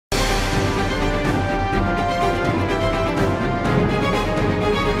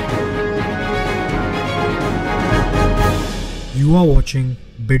You are watching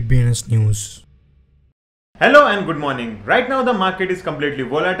Bitbns News. Hello and good morning. Right now the market is completely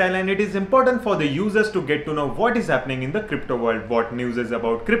volatile and it is important for the users to get to know what is happening in the crypto world, what news is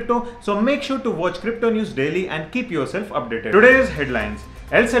about crypto. So make sure to watch crypto news daily and keep yourself updated. Today's headlines.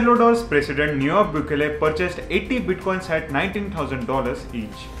 El Salvador's President Nayib Bukele purchased 80 bitcoins at $19,000 each.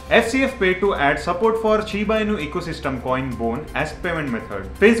 FCF Pay to add support for Shiba Inu ecosystem coin Bone as payment method.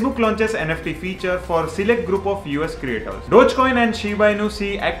 Facebook launches NFT feature for select group of US creators. Dogecoin and Shiba Inu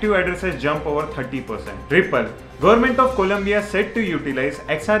see active addresses jump over 30%. Ripple. Government of Colombia set to utilize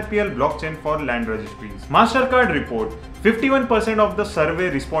XRPL blockchain for land registries. Mastercard report. 51% of the survey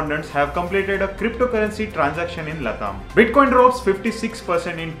respondents have completed a cryptocurrency transaction in Latam. Bitcoin drops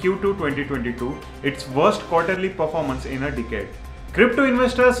 56% in Q2 2022, its worst quarterly performance in a decade. Crypto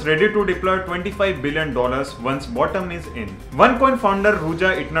investors ready to deploy $25 billion once bottom is in. OneCoin founder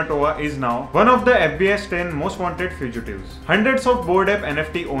Ruja Itnatova is now one of the FBI's 10 most wanted fugitives. Hundreds of Bored Ape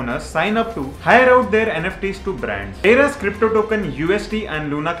NFT owners sign up to hire out their NFTs to brands. Terra's crypto token UST and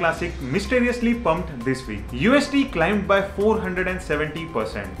Luna Classic mysteriously pumped this week. UST climbed by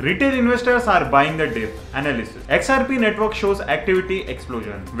 470%. Retail investors are buying the dip. Analysis. XRP network shows activity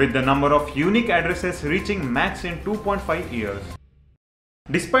explosion, with the number of unique addresses reaching max in 2.5 years.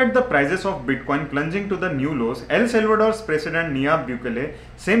 Despite the prices of Bitcoin plunging to the new lows, El Salvador's President Nayib Bukele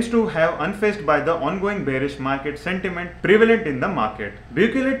seems to have unfazed by the ongoing bearish market sentiment prevalent in the market.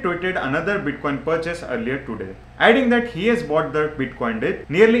 Bukele tweeted another Bitcoin purchase earlier today, adding that he has bought the Bitcoin dip,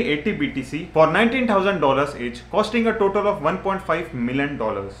 nearly 80 BTC, for $19,000 each, costing a total of $1.5 million.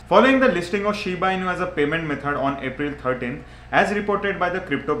 Following the listing of Shiba Inu as a payment method on April 13, as reported by the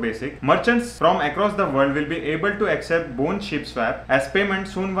Crypto Basic, merchants from across the world will be able to accept Bone SHIB swap as payment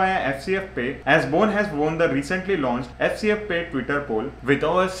soon via FCF Pay, as Bone has won the recently launched FCF Pay Twitter poll with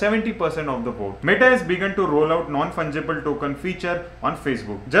over 70% of the vote. Meta has begun to roll out non-fungible token feature on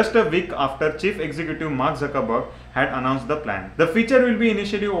Facebook, just a week after Chief Executive Mark Zuckerberg had announced the plan. The feature will be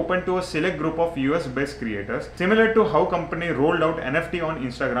initially open to a select group of US-based creators, similar to how company rolled out NFT on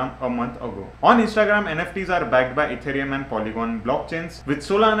Instagram a month ago. On Instagram, NFTs are backed by Ethereum and Polygon blockchains, with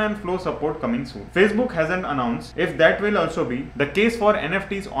Solana and Flow support coming soon. Facebook hasn't announced if that will also be the case for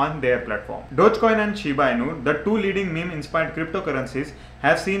NFTs on their platform. Dogecoin and Shiba Inu, the two leading meme-inspired cryptocurrencies,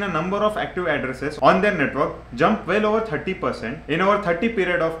 have seen a number of active addresses on their network jump well over 30% in over 30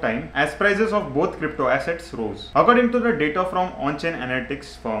 period of time as prices of both crypto assets rose. According to the data from on-chain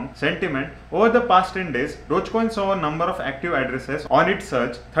analytics firm Sentiment, over the past 10 days, Dogecoin saw a number of active addresses on its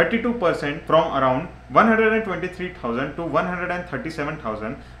surge 32% from around 123,000 to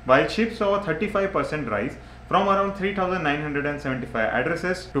 137,000, while SHIB saw a 35% rise from around 3,975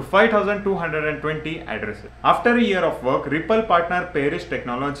 addresses to 5,220 addresses. After a year of work, Ripple partner Perish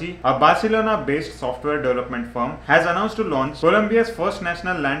Technology, a Barcelona-based software development firm, has announced to launch Colombia's first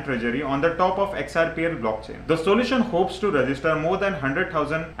national land treasury on the top of XRPL blockchain. The solution hopes to register more than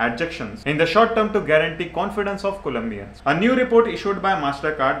 100,000 adjunctions in the short term to guarantee confidence of Colombians. A new report issued by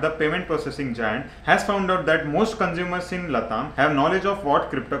Mastercard, the payment processing giant, has found out that most consumers in Latam have knowledge of what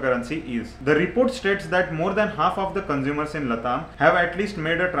cryptocurrency is. The report states that more than half of the consumers in Latam have at least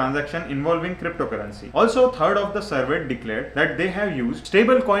made a transaction involving cryptocurrency. Also, a third of the surveyed declared that they have used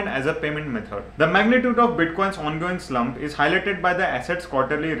stablecoin as a payment method. The magnitude of Bitcoin's ongoing slump is highlighted by the asset's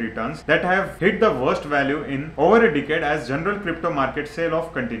quarterly returns that have hit the worst value in over a decade as general crypto market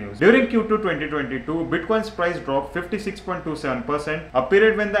sell-off continues. During Q2 2022, Bitcoin's price dropped 56.27%, a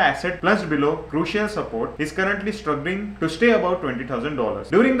period when the asset plunged below crucial support, is currently struggling to stay above $20,000.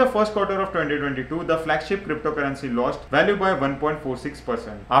 During the first quarter of 2022, the flagship cryptocurrency lost value by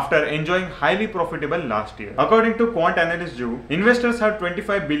 1.46% after enjoying highly profitable last year. According to quant analyst Ju, investors have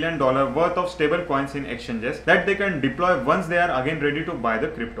 $25 billion worth of stable coins in exchanges that they can deploy once they are again ready to buy the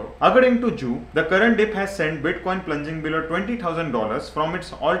crypto. According to Ju, the current dip has sent Bitcoin plunging below $20,000 from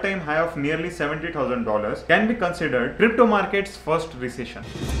its all-time high of nearly $70,000, can be considered crypto market's first recession.